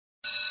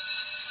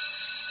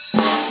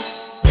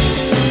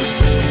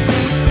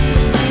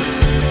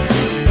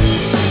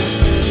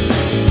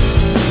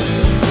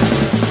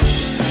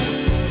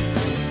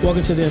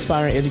Welcome to the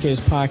Inspiring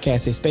Educators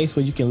Podcast, a space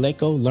where you can let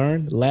go,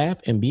 learn, laugh,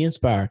 and be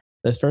inspired.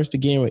 Let's first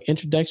begin with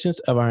introductions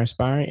of our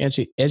inspiring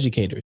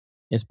educators.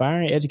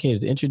 Inspiring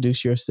educators,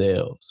 introduce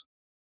yourselves.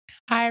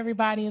 Hi,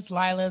 everybody. It's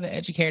Lila, the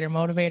Educator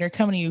Motivator,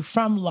 coming to you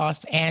from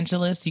Los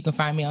Angeles. You can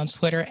find me on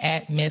Twitter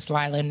at Miss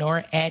Lila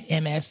Noor, at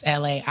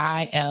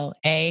MSLAILANUR.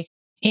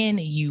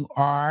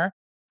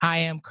 I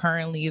am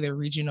currently the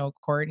regional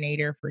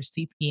coordinator for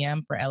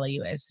CPM for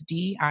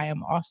LAUSD. I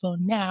am also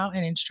now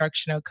an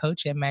instructional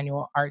coach at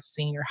Manual Arts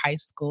Senior High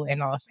School in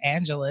Los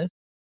Angeles,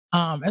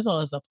 as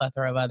well as a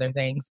plethora of other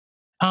things.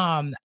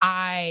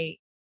 I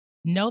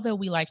know that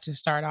we like to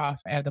start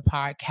off the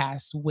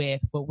podcast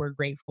with what we're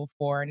grateful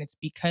for. And it's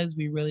because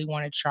we really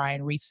want to try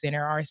and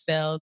recenter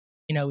ourselves.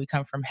 You know, we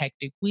come from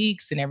hectic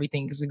weeks and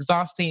everything is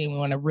exhausting. And we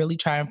want to really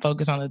try and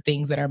focus on the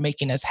things that are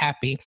making us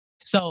happy.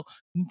 So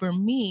for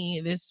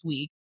me this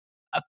week,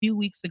 a few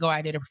weeks ago,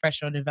 I did a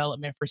professional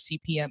development for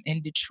CPM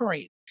in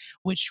Detroit,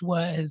 which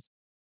was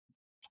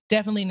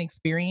definitely an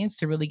experience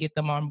to really get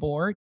them on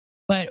board.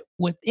 But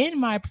within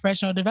my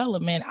professional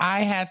development,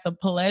 I had the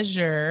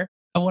pleasure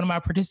of one of my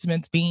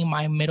participants being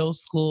my middle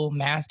school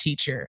math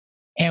teacher.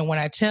 And when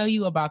I tell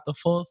you about the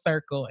full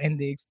circle and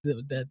the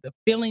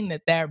feeling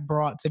that that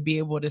brought to be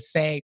able to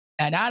say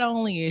that not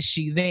only is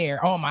she there,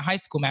 oh, my high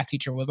school math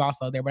teacher was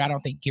also there, but I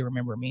don't think he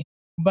remembered me.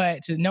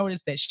 But to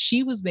notice that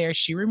she was there,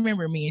 she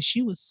remembered me, and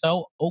she was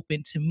so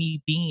open to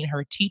me being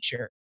her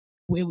teacher.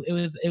 It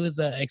was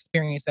an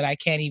experience that I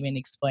can't even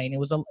explain. It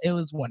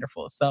was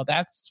wonderful. So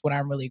that's what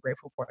I'm really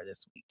grateful for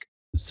this week.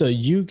 So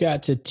you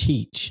got to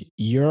teach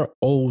your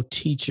old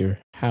teacher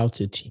how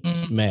to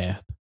teach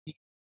math.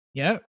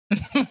 Yep.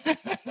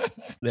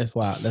 That's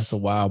wild. That's a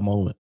wild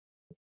moment.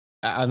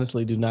 I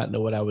honestly do not know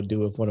what I would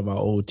do if one of my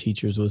old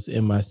teachers was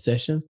in my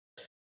session.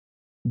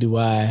 Do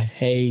I,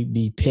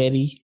 be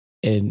petty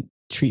and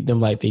treat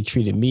them like they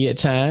treated me at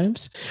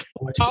times?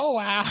 Oh,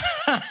 wow.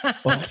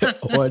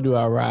 or do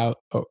I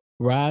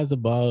rise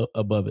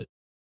above it?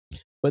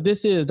 But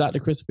this is Dr.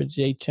 Christopher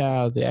J.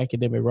 Childs, the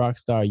academic rock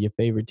star, your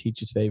favorite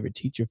teacher's favorite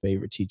teacher,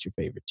 favorite teacher,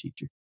 favorite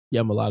teacher.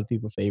 Yeah, I'm a lot of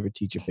people's favorite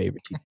teacher,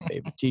 favorite teacher,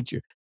 favorite teacher.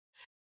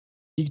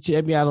 You can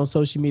check me out on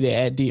social media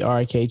at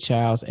DRK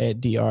at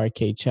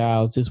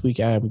DRK This week,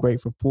 I am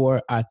grateful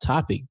for our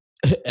topic.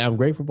 I'm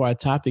grateful for our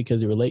topic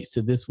because it relates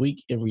to this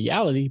week. In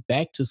reality,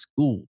 back to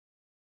school.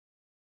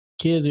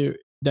 Kids are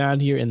down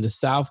here in the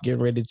South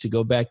getting ready to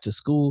go back to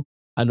school.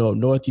 I know up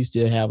north you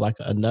still have like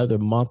another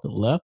month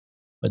left,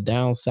 but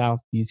down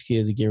south, these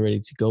kids are getting ready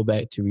to go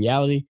back to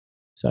reality.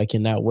 So I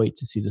cannot wait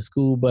to see the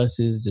school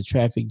buses, the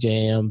traffic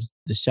jams,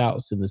 the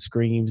shouts and the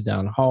screams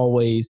down the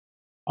hallways,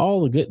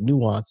 all the good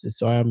nuances.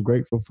 So I'm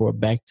grateful for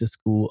back to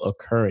school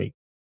occurring.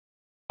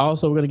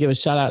 Also, we're going to give a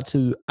shout out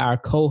to our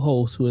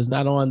co-host who is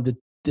not on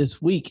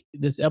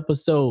this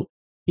episode.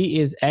 He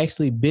is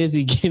actually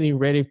busy getting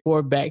ready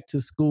for back to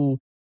school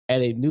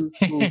at a new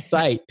school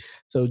site.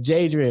 So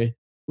Jadrian,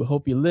 we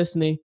hope you're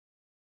listening.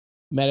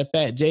 Matter of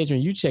fact,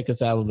 Jadrian, you check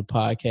us out on the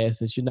podcast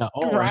since you're not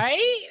on. Right?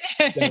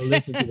 You gotta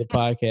listen to the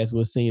podcast.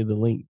 We'll send you the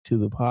link to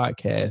the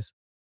podcast.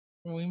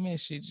 We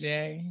miss you,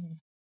 Jay.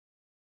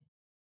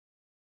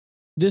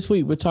 This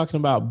week, we're talking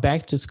about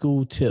back to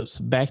school tips.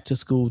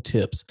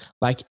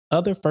 Like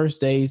other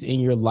first days in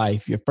your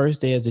life, your first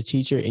day as a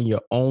teacher in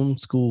your own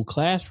school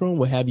classroom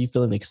will have you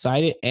feeling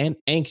excited and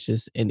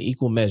anxious in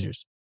equal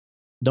measures.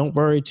 Don't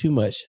worry too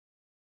much.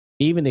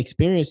 Even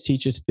experienced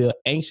teachers feel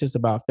anxious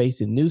about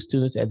facing new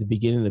students at the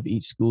beginning of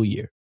each school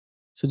year.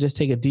 So just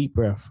take a deep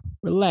breath,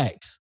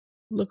 relax,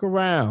 look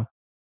around.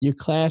 Your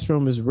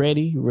classroom is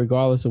ready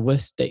regardless of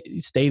what state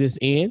it's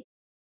in.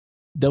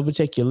 Double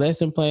check your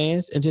lesson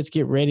plans and just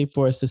get ready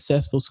for a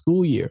successful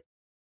school year.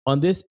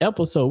 On this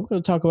episode, we're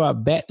going to talk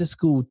about back to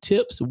school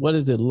tips. What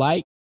is it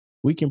like?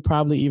 We can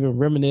probably even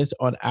reminisce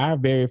on our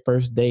very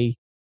first day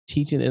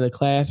teaching in a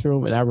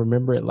classroom, and I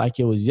remember it like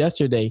it was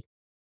yesterday.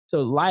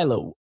 So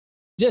Lila,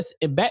 just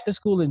in back to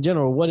school in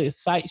general, what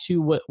excites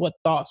you? What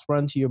thoughts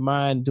run to your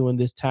mind during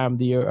this time of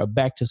the year of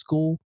back to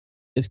school?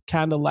 It's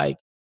kind of like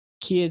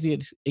kids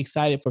get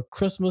excited for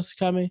Christmas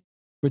coming.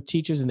 For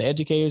teachers and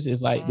educators,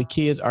 it's like the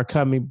kids are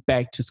coming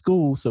back to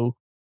school. So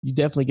you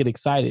definitely get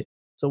excited.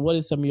 So what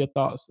are some of your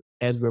thoughts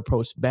as we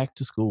approach back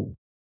to school?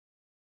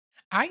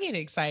 I get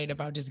excited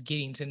about just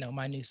getting to know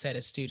my new set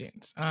of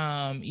students.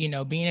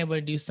 Being able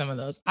to do some of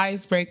those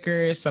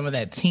icebreakers, some of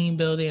that team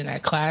building,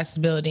 that class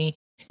building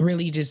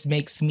really just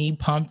makes me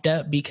pumped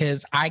up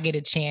because I get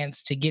a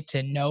chance to get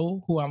to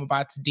know who I'm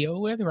about to deal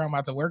with, who I'm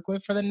about to work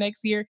with for the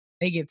next year.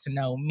 They get to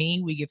know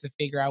me. We get to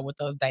figure out what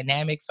those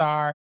dynamics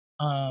are,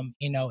 and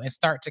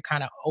start to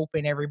kind of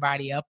open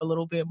everybody up a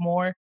little bit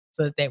more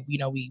so that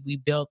we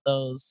build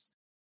those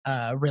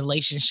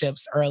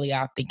relationships early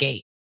out the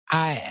gate.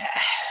 I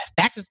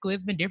Back to school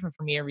has been different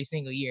for me every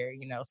single year.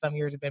 Some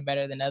years have been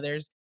better than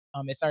others.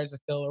 It starts to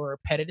feel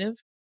repetitive.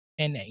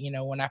 And,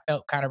 when I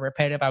felt kind of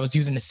repetitive, I was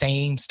using the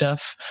same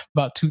stuff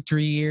about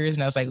 2-3 years.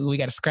 And I was like, ooh, we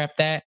got to scrap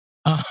that.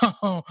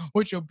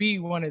 Which will be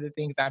one of the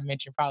things I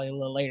mentioned probably a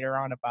little later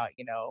on about,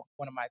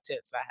 one of my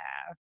tips I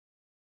have.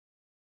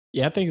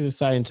 Yeah, I think it's an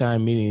exciting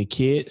time meeting the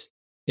kids.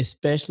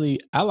 Especially,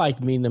 I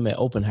like meeting them at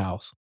open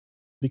house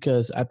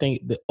because I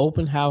think the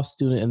open house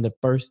student and the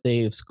first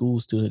day of school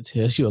student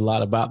tells you a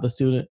lot about the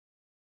student.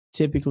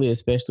 Typically,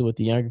 especially with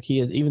the younger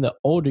kids, even the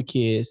older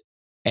kids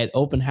at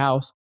open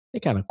house, they're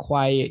kind of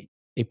quiet.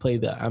 They play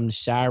the I'm the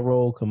shy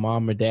role because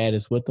mom or dad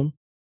is with them.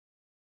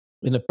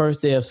 In the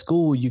first day of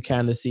school, you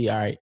kind of see, all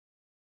right,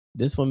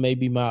 this one may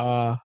be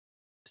my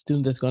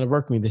student that's going to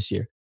work with me this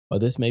year, or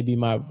this may be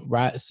my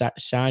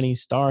shining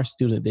star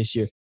student this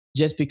year,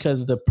 just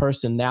because of the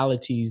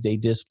personalities they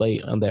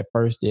display on that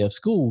first day of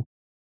school.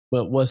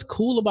 But what's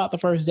cool about the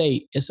first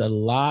day, it's a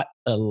lot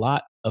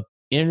of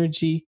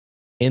energy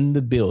in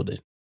the building.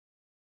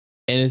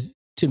 And it's,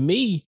 to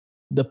me,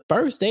 the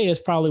first day is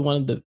probably one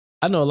of the,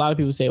 I know a lot of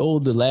people say, oh,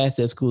 the last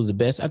day of school is the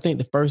best. I think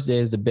the first day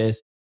is the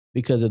best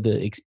because of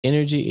the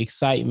energy,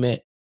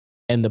 excitement,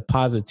 and the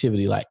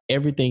positivity. Like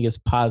everything is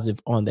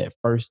positive on that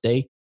first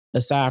day,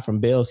 aside from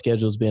Bell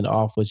schedules being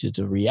off, which is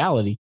a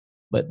reality.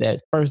 But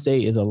that first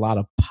day is a lot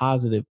of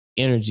positive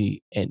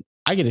energy. And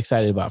I get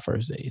excited about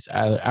first days.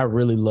 I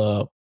really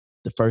love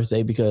the first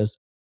day because,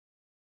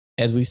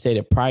 as we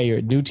stated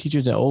prior, new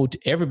teachers and old,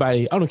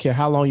 everybody, I don't care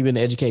how long you've been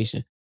in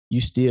education, you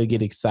still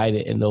get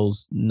excited and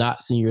those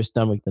knots in your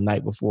stomach the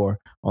night before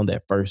on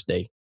that first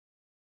day.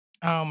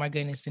 Oh my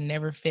goodness, it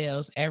never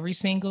fails. Every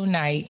single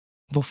night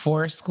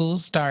before school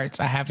starts,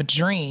 I have a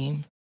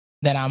dream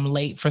that I'm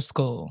late for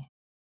school.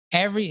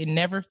 It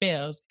never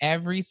fails.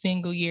 Every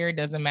single year,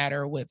 doesn't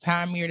matter what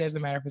time of year,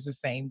 doesn't matter if it's the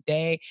same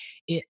day.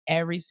 It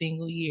every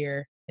single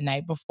year, the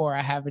night before,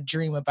 I have a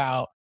dream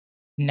about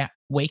not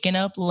waking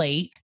up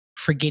late,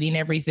 forgetting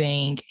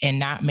everything, and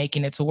not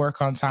making it to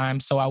work on time.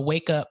 So I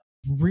wake up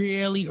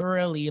really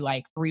early,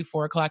 like 3,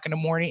 4 o'clock in the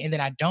morning, and then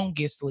I don't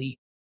get sleep.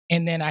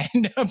 And then I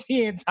end up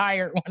being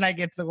tired when I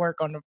get to work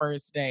on the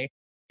first day.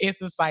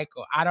 It's a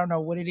cycle. I don't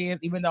know what it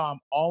is, even though I'm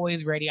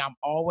always ready, I'm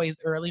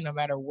always early, no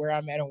matter where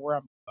I'm at and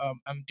where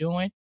I'm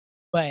doing.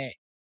 But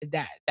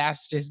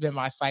that's just been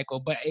my cycle.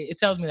 But it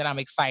tells me that I'm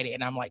excited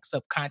and I'm like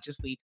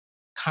subconsciously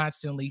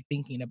constantly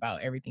thinking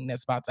about everything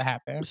that's about to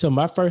happen. So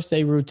my first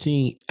day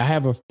routine, I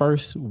have a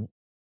first,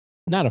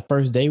 not a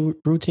first day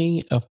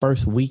routine, a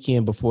first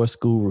weekend before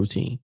school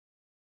routine.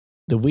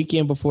 The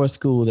weekend before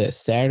school, that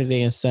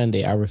Saturday and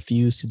Sunday, I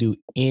refuse to do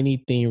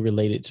anything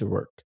related to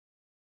work.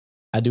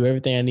 I do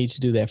everything I need to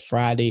do that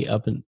Friday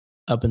up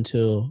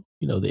until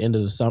the end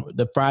of the summer,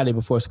 the Friday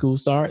before school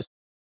starts,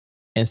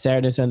 and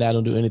Saturday and Sunday I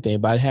don't do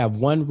anything. But I have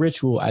one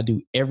ritual I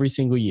do every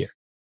single year.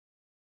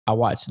 I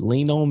watch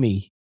Lean on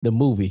Me, the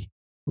movie.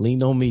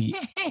 Lean on Me.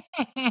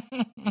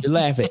 You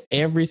laugh at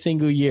every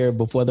single year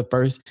before the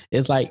first.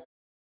 It's like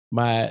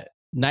my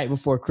night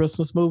before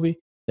Christmas movie.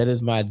 That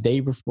is my day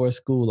before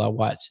school. I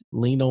watch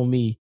Lean on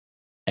Me,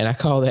 and I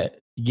call that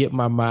Get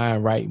My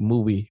Mind Right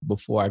movie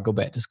before I go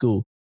back to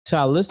school. To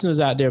our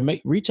listeners out there,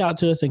 reach out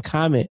to us and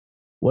comment.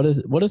 What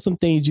are some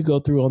things you go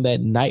through on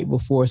that night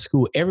before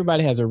school?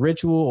 Everybody has a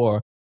ritual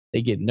or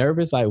they get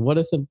nervous. Like, what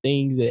are some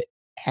things that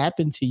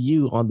happen to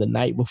you on the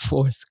night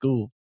before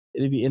school?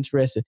 It'd be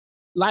interesting.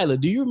 Lila,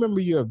 do you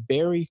remember your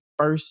very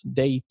first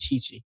day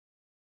teaching?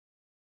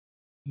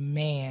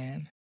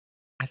 Man,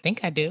 I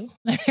think I do.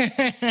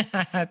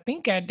 I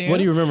think I What do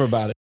do. you remember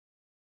about it?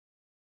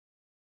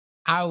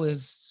 I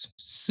was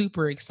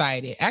super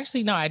excited.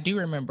 Actually, no, I do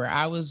remember.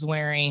 I was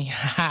wearing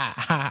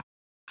I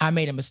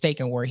made a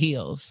mistake and wore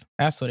heels.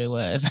 That's what it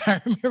was.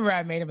 I remember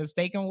I made a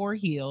mistake and wore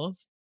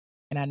heels.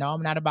 And I know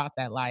I'm not about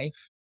that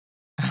life.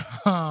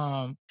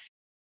 um,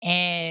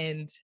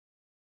 and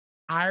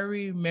I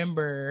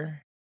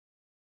remember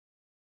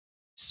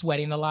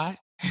sweating a lot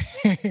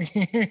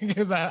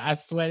because I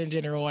sweat in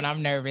general when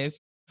I'm nervous.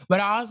 But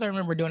I also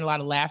remember doing a lot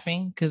of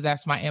laughing because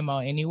that's my MO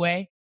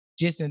anyway,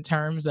 just in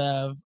terms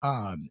of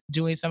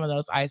doing some of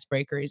those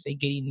icebreakers and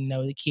getting to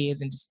know the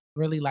kids and just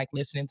really like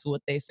listening to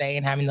what they say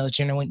and having those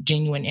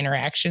genuine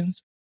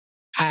interactions.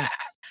 I,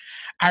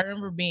 I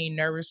remember being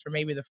nervous for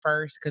maybe the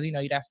first because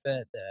that's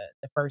the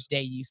first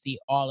day you see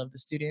all of the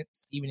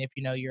students, even if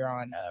you're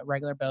on a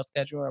regular bell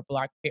schedule or a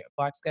block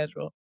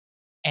schedule.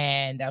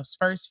 And those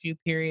first few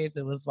periods,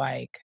 it was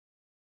like,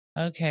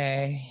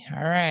 okay,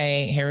 all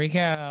right, here we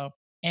go.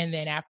 And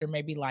then after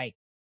maybe like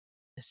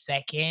the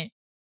second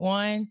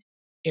one,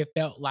 it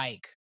felt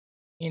like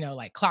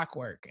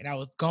clockwork. And I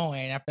was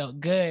going, I felt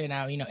good.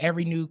 And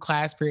every new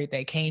class period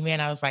that came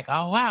in, I was like,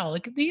 oh, wow,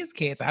 look at these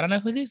kids. I don't know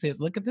who this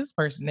is. Look at this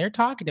person. They're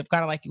talkative,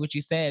 kind of like what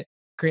you said,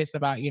 Chris,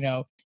 about,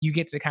 you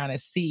get to kind of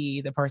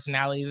see the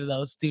personalities of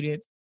those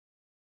students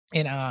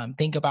and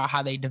think about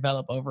how they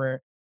develop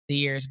over the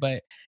years.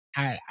 But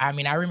I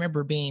mean, I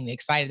remember being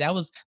excited. That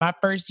was my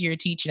first year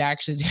teaching.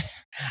 Actually,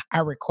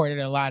 I recorded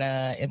a lot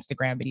of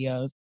Instagram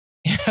videos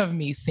of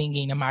me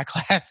singing in my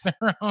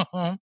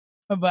classroom.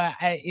 But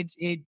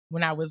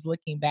when I was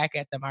looking back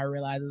at them, I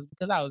realized it was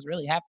because I was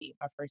really happy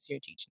my first year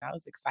teaching. I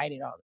was excited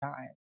all the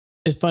time.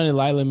 It's funny,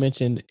 Lila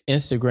mentioned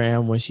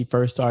Instagram when she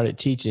first started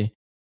teaching.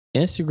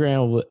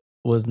 Instagram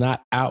was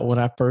not out when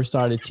I first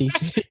started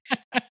teaching.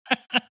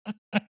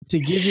 To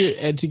give you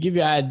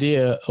an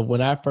idea of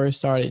when I first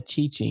started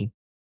teaching,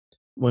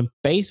 when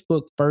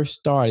Facebook first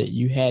started,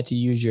 you had to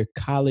use your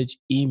college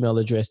email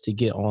address to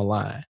get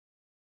online.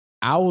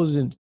 I was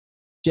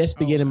just Oh,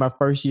 beginning my wow.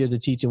 first years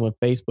of teaching when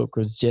Facebook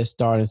was just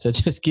starting. So it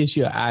just gives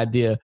you an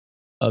idea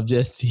of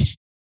just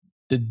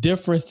the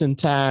difference in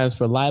times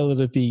for Lila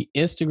to be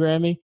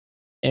Instagramming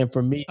and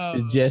for me to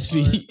Oh, just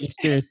Lord. be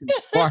experiencing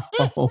the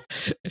smartphone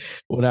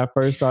when I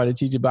first started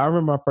teaching. But I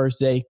remember my first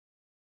day,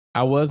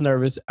 I was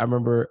nervous. I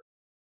remember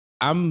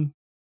I'm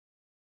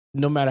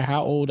no matter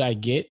how old I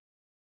get,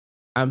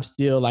 I'm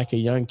still like a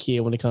young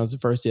kid when it comes to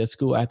first day of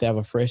school. I have to have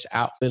a fresh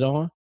outfit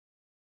on.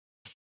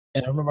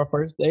 And I remember my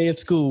first day of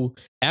school.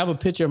 I have a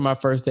picture of my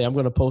first day. I'm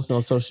going to post it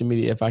on social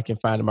media if I can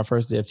find it. My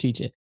first day of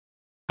teaching.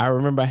 I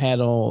remember I had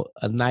on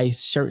a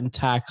nice shirt and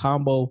tie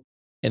combo,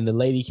 and the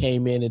lady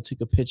came in and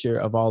took a picture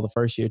of all the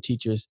first year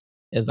teachers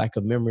as like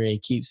a memory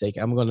and keepsake.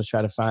 I'm going to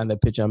try to find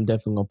that picture. I'm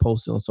definitely going to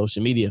post it on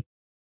social media.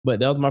 But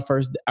that was my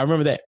first. I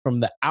remember that from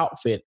the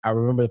outfit. I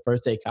remember the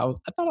first day. I thought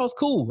I was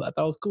cool. I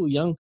thought I was cool.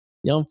 Young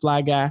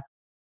fly guy.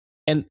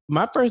 And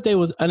my first day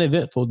was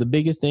uneventful. The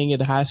biggest thing at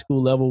the high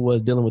school level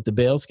was dealing with the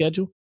bell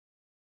schedule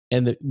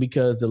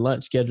because the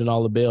lunch schedule and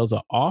all the bells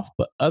are off.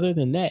 But other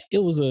than that,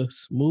 it was a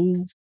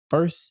smooth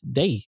first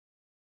day.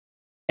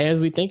 As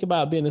we think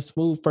about being a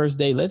smooth first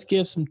day, let's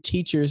give some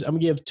teachers. I'm gonna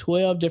give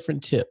 12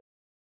 different tips.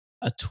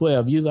 A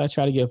 12. Usually I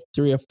try to give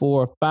 3 or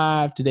 4 or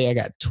 5. Today I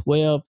got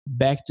 12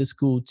 back to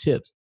school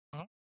tips.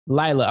 Huh?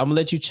 Lila, I'm gonna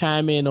let you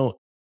chime in on.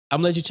 I'm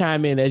gonna let you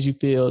chime in as you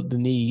feel the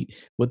need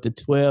with the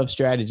 12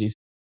 strategies.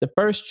 The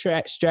first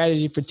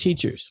strategy for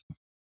teachers: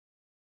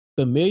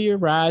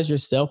 familiarize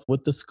yourself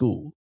with the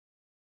school,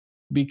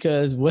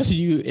 because whether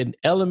you in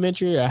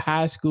elementary or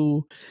high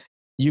school,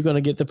 you're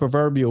gonna get the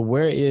proverbial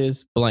 "where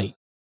is blank."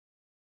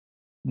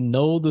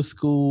 Know the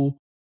school,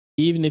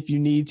 even if you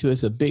need to.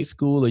 It's a big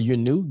school or you're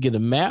new, get a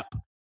map,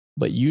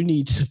 but you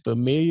need to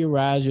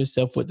familiarize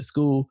yourself with the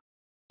school.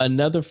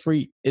 Another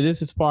free,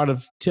 this is part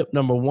of tip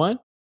number one: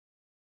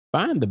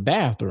 find the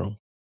bathroom.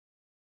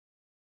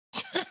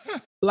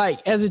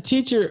 Like as a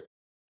teacher,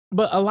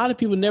 but a lot of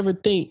people never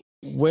think,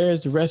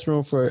 where's the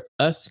restroom for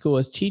us to go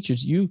as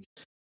teachers?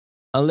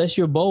 Unless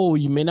you're bold,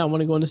 you may not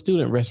want to go in the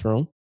student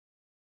restroom.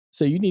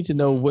 So you need to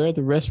know where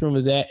the restroom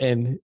is at,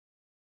 and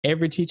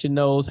every teacher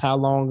knows how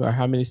long or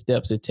how many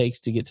steps it takes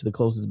to get to the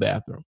closest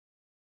bathroom.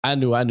 I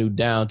knew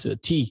down to a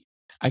T.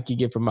 I could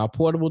get from my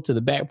portable to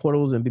the back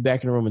portables and be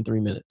back in the room in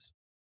 3 minutes.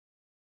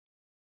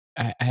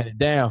 I had it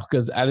down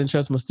because I didn't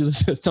trust my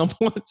students at some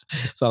points.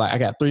 So like I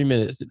got 3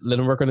 minutes. Let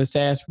them work on the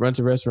task, run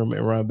to the restroom,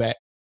 and run back.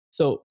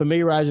 So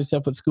familiarize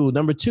yourself with school.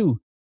 Number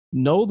two,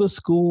 know the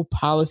school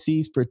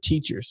policies for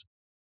teachers.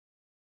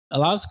 A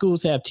lot of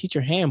schools have teacher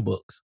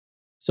handbooks.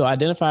 So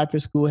identify if your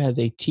school has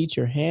a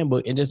teacher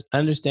handbook and just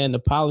understand the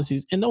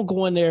policies, and don't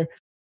go in there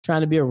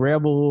trying to be a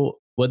rebel,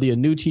 whether you're a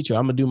new teacher,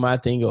 I'm gonna do my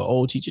thing, or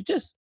old teacher.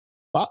 Just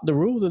the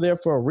rules are there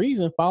for a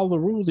reason. Follow the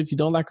rules. If you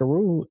don't like a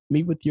rule,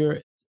 meet with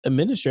your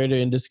administrator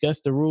and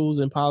discuss the rules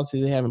and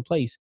policies they have in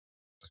place.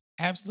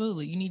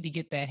 Absolutely. You need to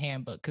get that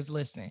handbook because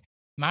listen,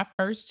 my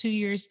first 2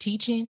 years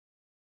teaching,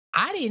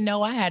 I didn't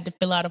know I had to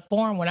fill out a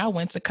form when I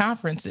went to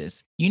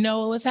conferences. You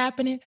know what was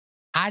happening?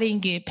 I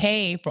didn't get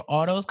paid for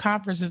all those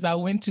conferences I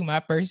went to my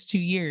first 2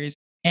 years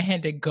and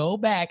had to go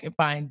back and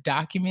find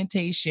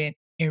documentation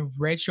and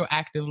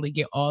retroactively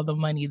get all the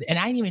money. And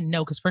I didn't even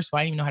know because, first of all,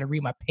 I didn't even know how to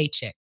read my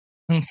paycheck.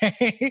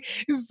 Okay.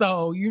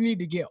 So you need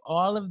to get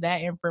all of that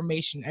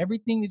information,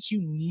 everything that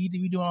you need to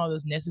be doing, all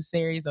those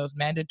necessaries, those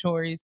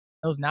mandatories,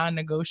 those non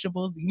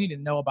negotiables. You need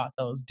to know about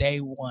those day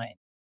one.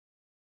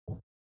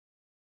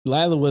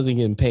 Lila wasn't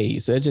getting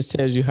paid, so it just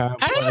tells you how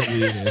important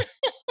it is.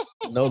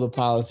 Know the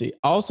policy.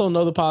 Also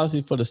know the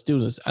policy for the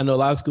students. I know a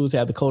lot of schools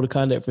have the code of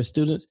conduct for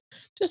students.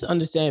 Just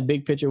understand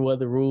big picture what are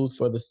the rules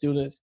for the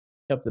students.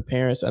 Help the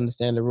parents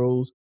understand the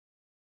rules.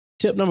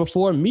 Tip number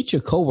 4, meet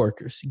your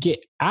coworkers.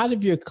 Get out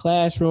of your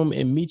classroom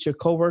and meet your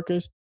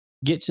coworkers.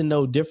 Get to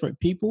know different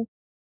people.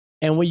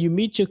 And when you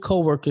meet your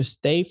coworkers,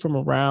 stay from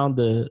around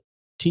the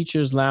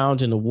teacher's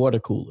lounge and the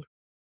water cooler.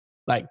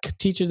 Like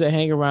teachers that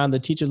hang around the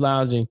teacher's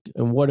lounge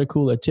and water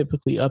cooler are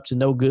typically up to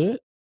no good.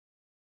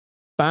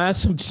 Find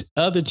some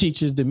other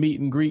teachers to meet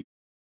and greet,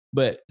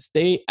 but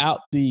stay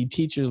out the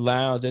teacher's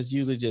lounge. That's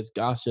usually just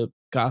gossip,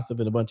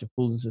 and a bunch of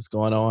foolishness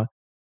going on.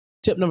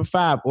 Tip number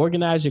 5,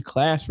 organize your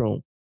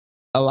classroom.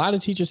 A lot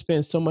of teachers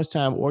spend so much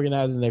time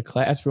organizing their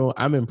classroom.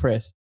 I'm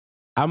impressed.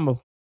 I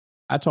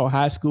taught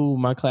high school.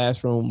 My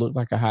classroom looked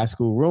like a high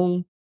school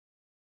room.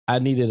 I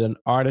needed an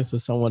artist or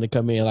someone to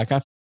come in.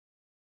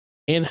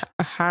 In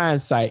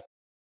hindsight,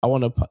 I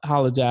want to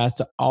apologize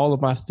to all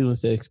of my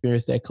students that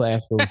experienced that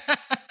classroom.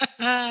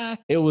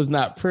 It was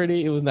not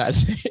pretty. It was not.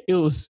 It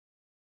was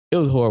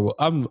horrible.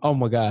 Oh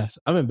my gosh,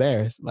 I'm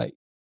embarrassed. Like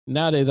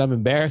nowadays, I'm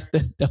embarrassed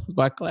that was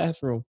my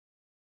classroom.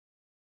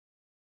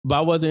 But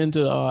I wasn't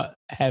into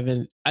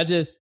having.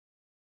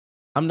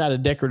 I'm not a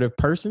decorative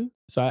person,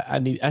 so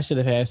I should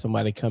have had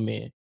somebody come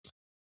in.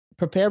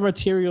 Prepare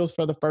materials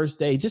for the first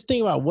day. Just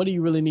think about, what do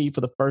you really need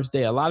for the first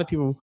day. A lot of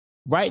people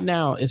right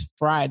now, it's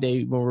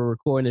Friday when we're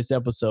recording this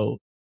episode,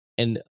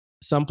 and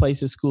some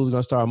places school's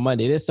going to start on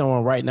Monday. There's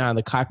someone right now in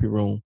the copy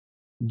room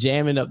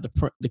jamming up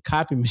the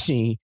copy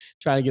machine,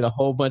 trying to get a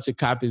whole bunch of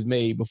copies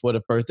made before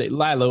the first day.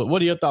 Lila,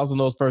 what are your thoughts on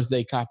those first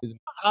day copies?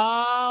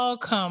 Oh,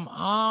 come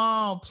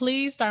on.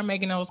 Please start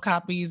making those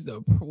copies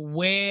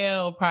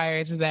well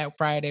prior to that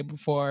Friday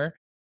before,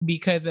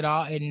 because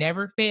it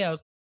never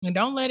fails. And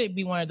don't let it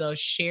be one of those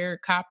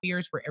shared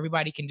copiers where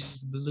everybody can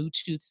just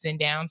Bluetooth send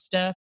down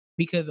stuff,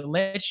 because it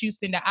lets you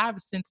send out. I've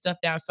sent stuff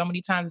down so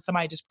many times and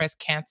somebody just pressed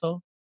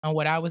cancel on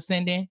what I was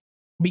sending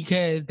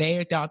because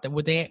they thought that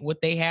what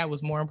they had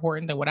was more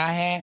important than what I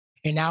had.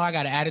 And now I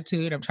got an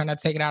attitude. I'm trying not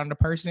to take it out on the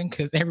person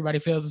because everybody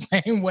feels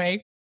the same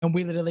way. And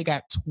we literally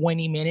got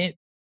 20 minutes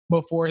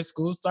before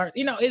school starts.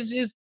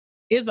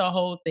 It's a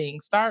whole thing.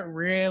 Start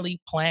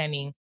really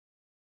planning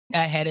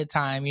ahead of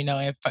time,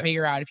 and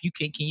figure out if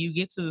can you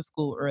get to the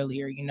school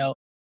earlier.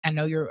 I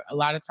know you're a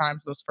lot of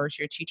times those first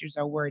year teachers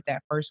are worried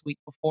that first week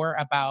before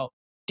about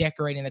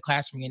decorating the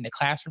classroom, getting the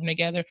classroom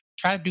together.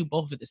 Try to do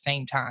both at the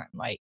same time.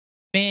 Like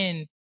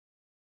spend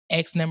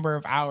X number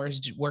of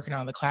hours working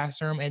on the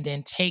classroom and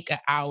then take an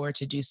hour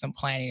to do some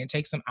planning and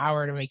take some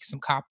hour to make some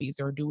copies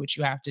or do what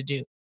you have to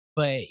do.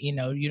 But,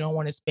 you don't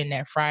want to spend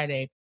that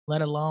Friday,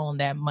 let alone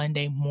that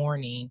Monday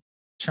morning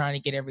trying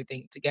to get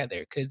everything together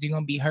because you're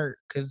going to be hurt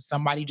because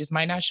somebody just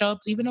might not show up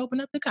to even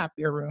open up the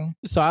copier room.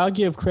 So I'll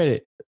give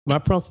credit. My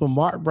principal,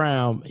 Mark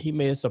Brown, he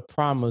made us a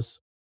promise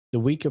the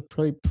week of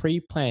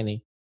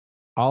pre-planning,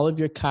 all of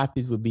your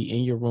copies would be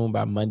in your room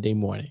by Monday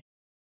morning.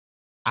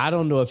 I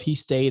don't know if he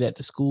stayed at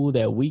the school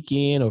that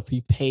weekend or if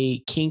he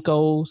paid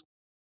Kinko's.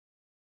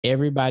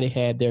 Everybody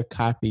had their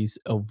copies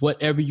of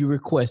whatever you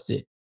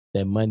requested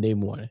that Monday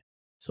morning.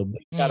 So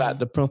big shout out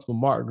to Principal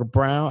Mark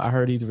Brown. I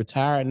heard he's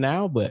retired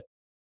now, but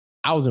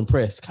I was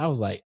impressed. I was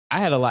like, I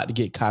had a lot to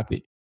get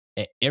copied.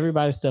 And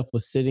everybody's stuff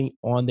was sitting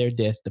on their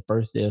desk the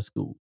first day of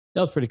school.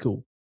 That was pretty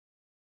cool.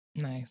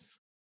 Nice.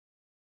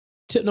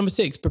 Tip number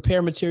 6,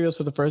 prepare materials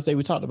for the first day.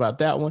 We talked about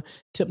that one.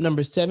 Tip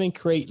number 7,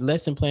 create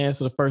lesson plans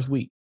for the first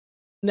week.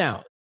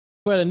 Now,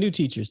 for the new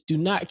teachers, do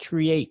not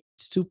create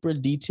super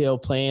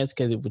detailed plans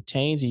because it would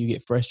change and you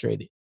get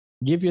frustrated.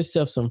 Give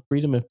yourself some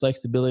freedom and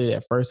flexibility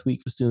that first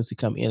week for students to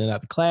come in and out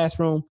of the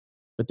classroom,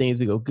 for things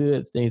to go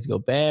good, things to go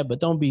bad, but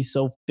don't be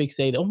so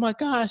fixated. Oh my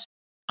gosh,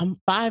 I'm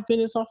 5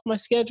 minutes off my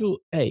schedule.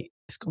 Hey,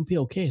 it's going to be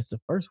okay. It's the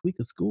first week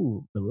of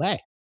school.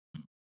 Relax.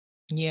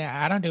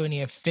 Yeah, I don't do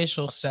any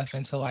official stuff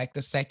until like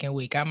the second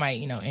week. I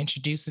might,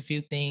 introduce a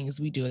few things.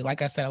 We do,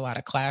 like I said, a lot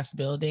of class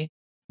building.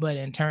 But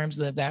in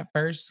terms of that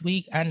first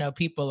week, I know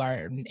people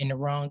are in the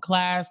wrong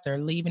class. They're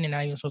leaving and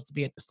not even supposed to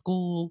be at the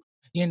school.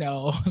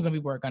 Some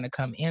people are going to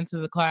come into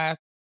the class.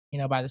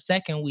 By the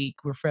second week,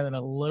 we're feeling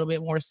a little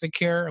bit more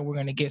secure and we're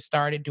going to get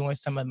started doing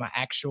some of my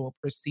actual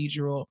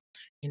procedural,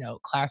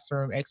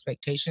 classroom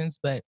expectations.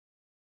 But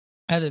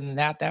other than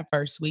that, that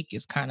first week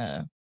is kind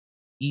of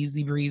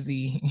easy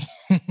breezy.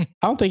 I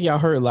don't think y'all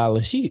heard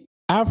Lila.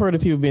 I've heard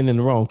of people being in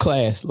the wrong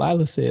class.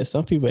 Lila said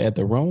some people at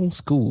the wrong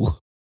school.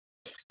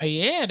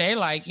 Yeah, they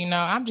like,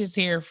 I'm just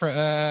here for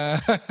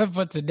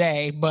for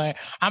today, but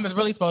I'm just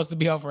really supposed to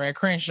be over at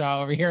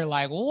Crenshaw over here.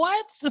 Like,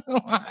 what?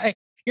 Like,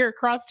 you're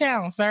across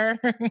town, sir.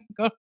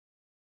 Go.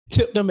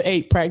 Tip number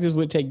 8, practice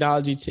with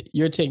technology.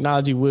 Your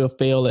technology will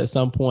fail at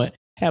some point.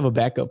 Have a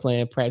backup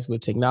plan, practice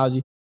with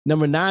technology.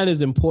 Number 9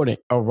 is important.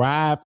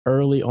 Arrive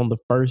early on the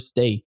first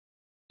day.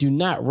 Do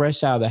not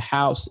rush out of the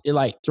house. It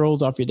like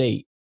throws off your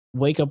day.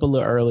 Wake up a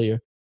little earlier.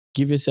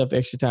 Give yourself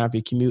extra time for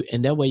your commute.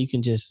 And that way you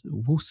can just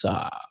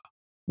woosah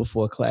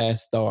before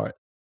class starts.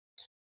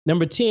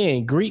 Number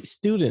 10, greet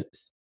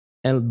students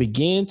and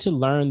begin to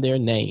learn their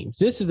names.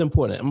 This is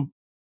important.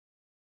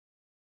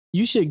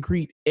 You should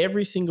greet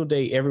every single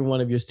day, every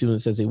one of your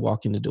students as they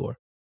walk in the door.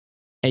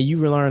 And you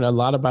learn a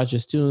lot about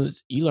your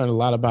students. You learn a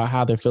lot about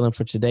how they're feeling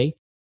for today.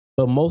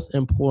 But most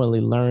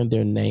importantly, learn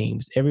their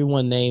names.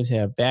 Everyone's names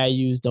have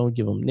values. Don't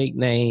give them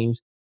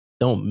nicknames.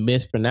 Don't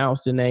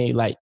mispronounce the name.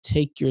 Like,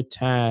 take your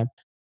time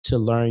to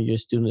learn your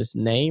student's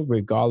name,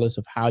 regardless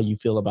of how you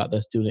feel about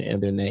that student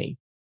and their name.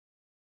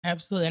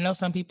 Absolutely. I know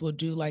some people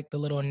do like the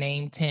little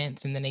name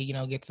tents and then they,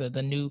 get to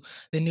the new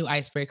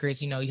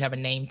icebreakers, you have a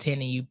name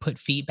tent and you put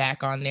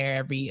feedback on there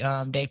every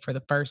day for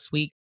the first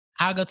week.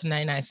 I'll go to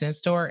 99-cent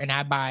store and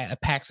I buy a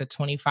packs of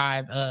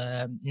 25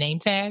 name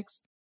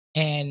tags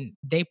and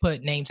they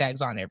put name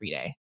tags on every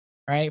day,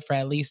 right? For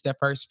at least the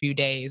first few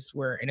days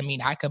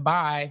and I could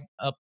buy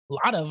a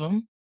lot of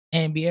them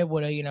and be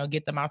able to,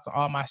 get them out to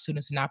all my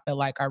students and not feel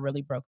like I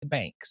really broke the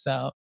bank.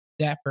 So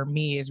that for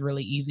me is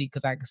really easy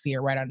because I can see it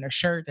right on their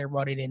shirt. They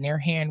wrote it in their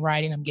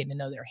handwriting. I'm getting to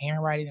know their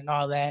handwriting and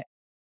all that,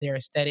 their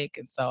aesthetic.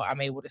 And so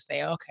I'm able to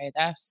say, okay,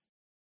 that's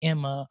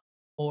Emma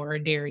or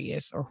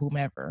Darius or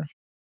whomever.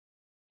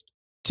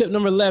 Tip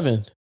number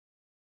 11,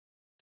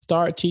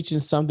 start teaching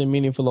something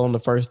meaningful on the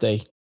first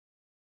day.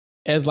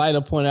 As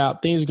Lila pointed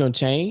out, things are going to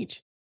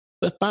change,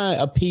 but find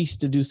a piece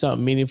to do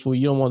something meaningful.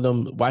 You don't want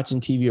them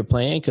watching TV or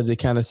playing because it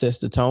kind of sets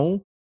the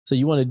tone. So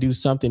you want to do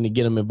something to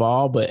get them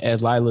involved. But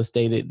as Lila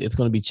stated, it's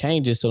going to be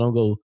changes. So don't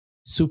go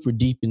super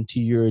deep into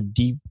your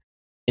deep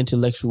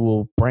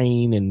intellectual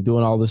brain and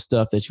doing all the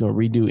stuff that you're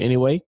going to redo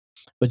anyway,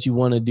 but you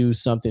want to do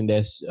something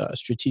that's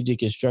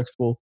strategic and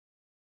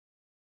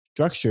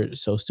structured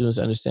so students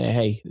understand,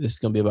 hey, this is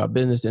going to be about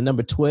business. And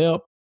number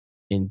 12,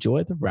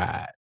 enjoy the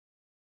ride.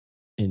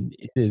 And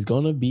it is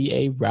going to be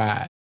a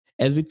ride.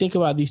 As we think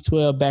about these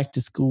 12 back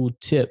to school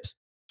tips,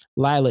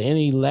 Lila,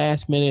 any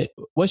last minute,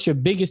 what's your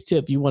biggest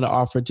tip you want to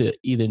offer to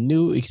either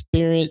new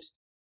experienced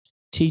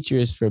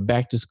teachers for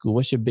back to school?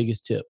 What's your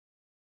biggest tip?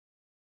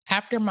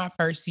 After my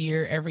first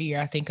year, every year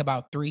I think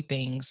about three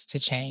things to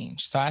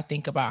change. So I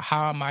think about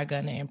how am I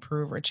going to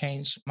improve or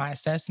change my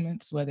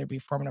assessments, whether it be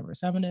formative or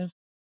summative.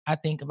 I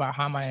think about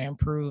how am I going to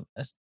improve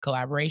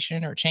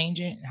collaboration or change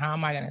it, and how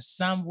am I going to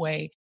some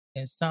way,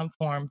 in some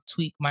form,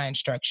 tweak my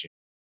instruction.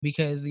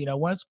 Because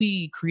once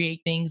we create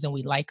things and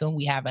we like them,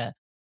 we have a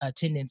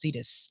tendency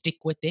to stick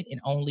with it and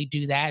only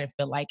do that and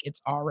feel like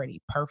it's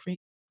already perfect.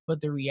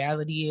 But the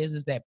reality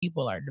is that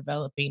people are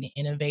developing and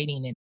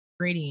innovating and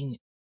creating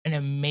an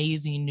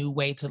amazing new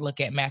way to look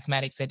at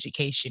mathematics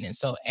education. And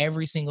so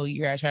every single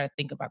year, I try to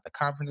think about the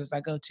conferences I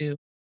go to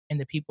and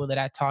the people that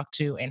I talk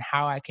to and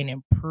how I can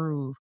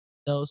improve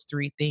those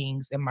three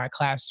things in my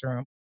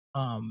classroom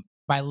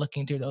by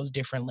looking through those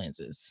different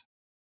lenses.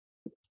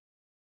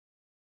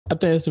 I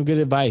think that's some good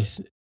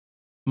advice.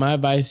 My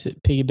advice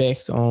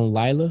piggybacks on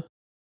Lila.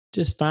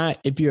 Just find,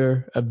 if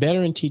you're a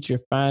veteran teacher,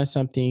 find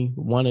something,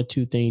 one or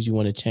two things you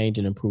want to change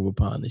and improve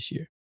upon this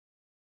year.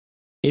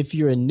 If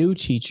you're a new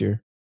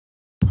teacher,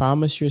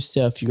 promise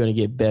yourself you're going to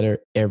get better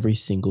every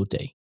single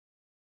day.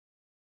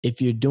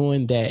 If you're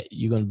doing that,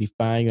 you're going to be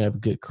fine. You're going to have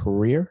a good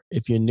career.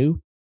 If you're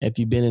new, if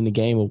you've been in the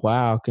game a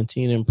while,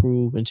 continue to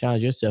improve and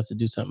challenge yourself to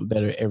do something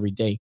better every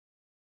day.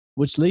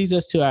 Which leads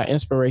us to our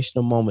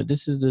inspirational moment.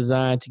 This is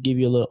designed to give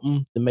you a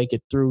little to make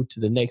it through to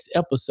the next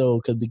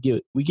episode, because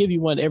we give you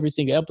one every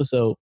single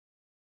episode.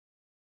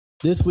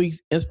 This week's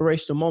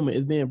inspirational moment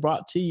is being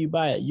brought to you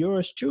by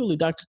yours truly,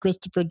 Dr.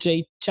 Christopher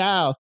J.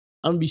 Childs.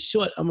 I'm going to be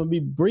short. I'm going to be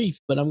brief,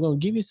 but I'm going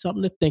to give you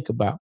something to think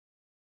about.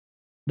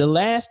 The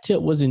last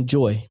tip was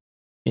enjoy.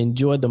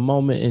 Enjoy the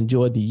moment.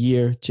 Enjoy the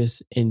year.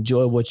 Just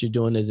enjoy what you're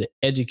doing as an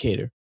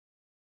educator.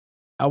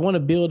 I want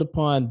to build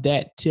upon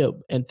that tip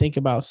and think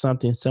about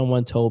something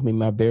someone told me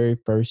my very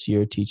first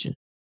year teaching.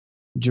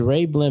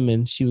 Jeray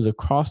Blemon, she was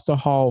across the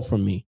hall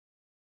from me.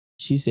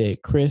 She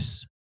said,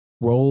 Chris,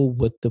 roll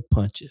with the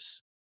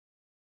punches.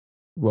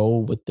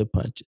 Roll with the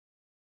punches.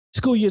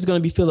 School year is going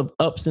to be filled of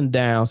ups and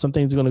downs. Some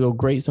things are going to go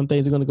great. Some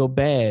things are going to go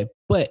bad.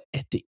 But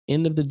at the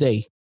end of the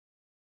day,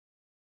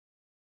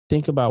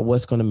 think about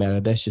what's going to matter.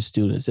 That's your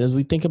students. As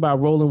we think about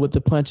rolling with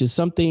the punches,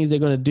 some things they're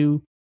going to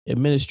do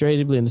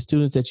administratively and the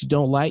students that you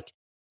don't like,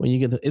 when you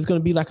get it's going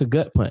to be like a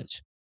gut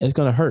punch. It's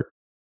going to hurt.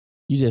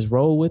 You just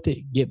roll with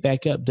it, get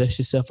back up, dust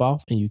yourself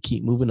off, and you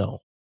keep moving on.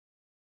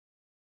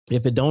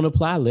 If it don't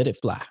apply, let it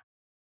fly.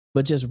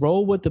 But just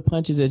roll with the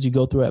punches as you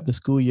go throughout the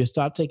school year.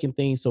 Stop taking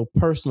things so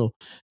personal.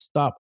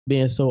 Stop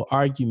being so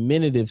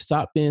argumentative.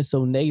 Stop being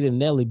so negative,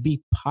 Nelly.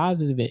 Be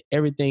positive in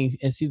everything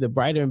and see the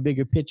brighter and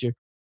bigger picture.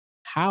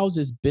 How's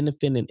this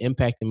benefiting and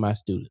impacting my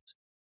students?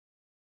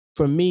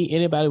 For me,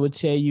 anybody would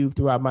tell you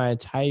throughout my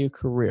entire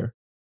career,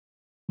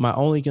 my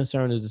only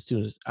concern is the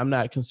students. I'm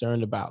not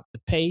concerned about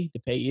the pay. The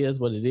pay is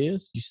what it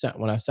is.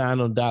 When I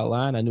signed on the dotted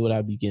line, I knew what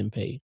I'd be getting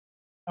paid.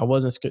 I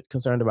wasn't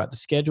concerned about the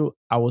schedule.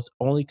 I was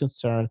only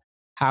concerned,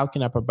 how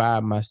can I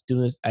provide my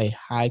students a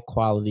high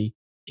quality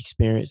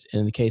experience?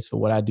 In the case for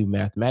what I do,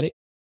 mathematics,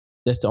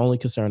 that's the only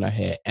concern I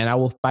had. And I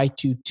will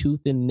fight you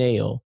tooth and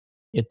nail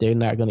if they're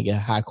not going to get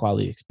a high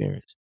quality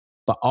experience.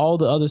 But all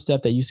the other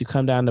stuff that used to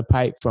come down the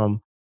pipe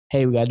from,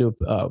 hey, we got to do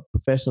a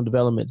professional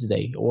development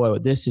today, or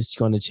this is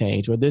going to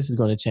change, or this is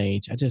going to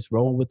change, I just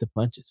roll with the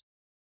punches.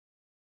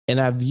 And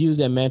I've used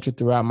that mantra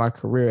throughout my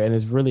career, and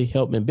it's really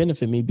helped and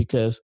benefit me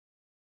because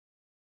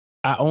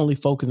I only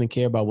focus and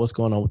care about what's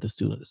going on with the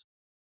students.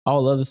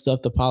 All other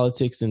stuff, the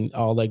politics and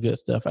all that good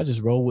stuff, I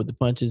just roll with the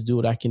punches, do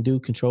what I can do,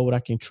 control what I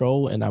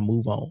control, and I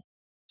move on.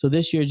 So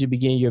this year, as you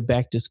begin your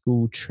back to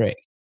school trek,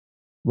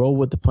 roll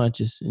with the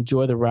punches,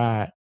 enjoy the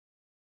ride.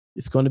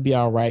 It's going to be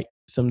all right.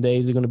 Some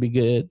days are going to be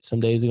good.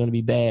 Some days are going to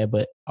be bad,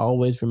 but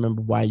always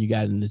remember why you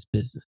got in this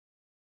business.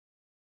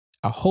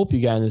 I hope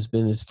you got in this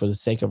business for the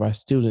sake of our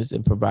students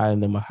and providing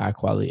them a high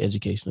quality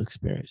educational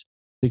experience.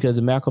 Because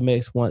Malcolm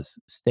X once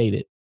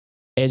stated,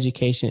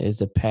 education is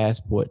the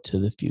passport to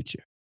the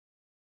future.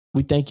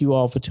 We thank you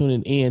all for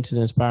tuning in to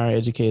the Inspiring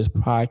Educators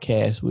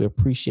podcast. We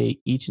appreciate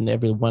each and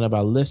every one of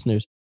our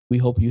listeners. We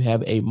hope you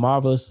have a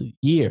marvelous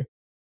year.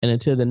 And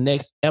until the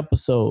next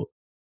episode,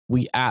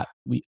 we out.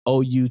 We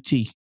OUT.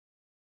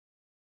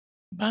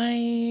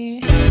 Bye.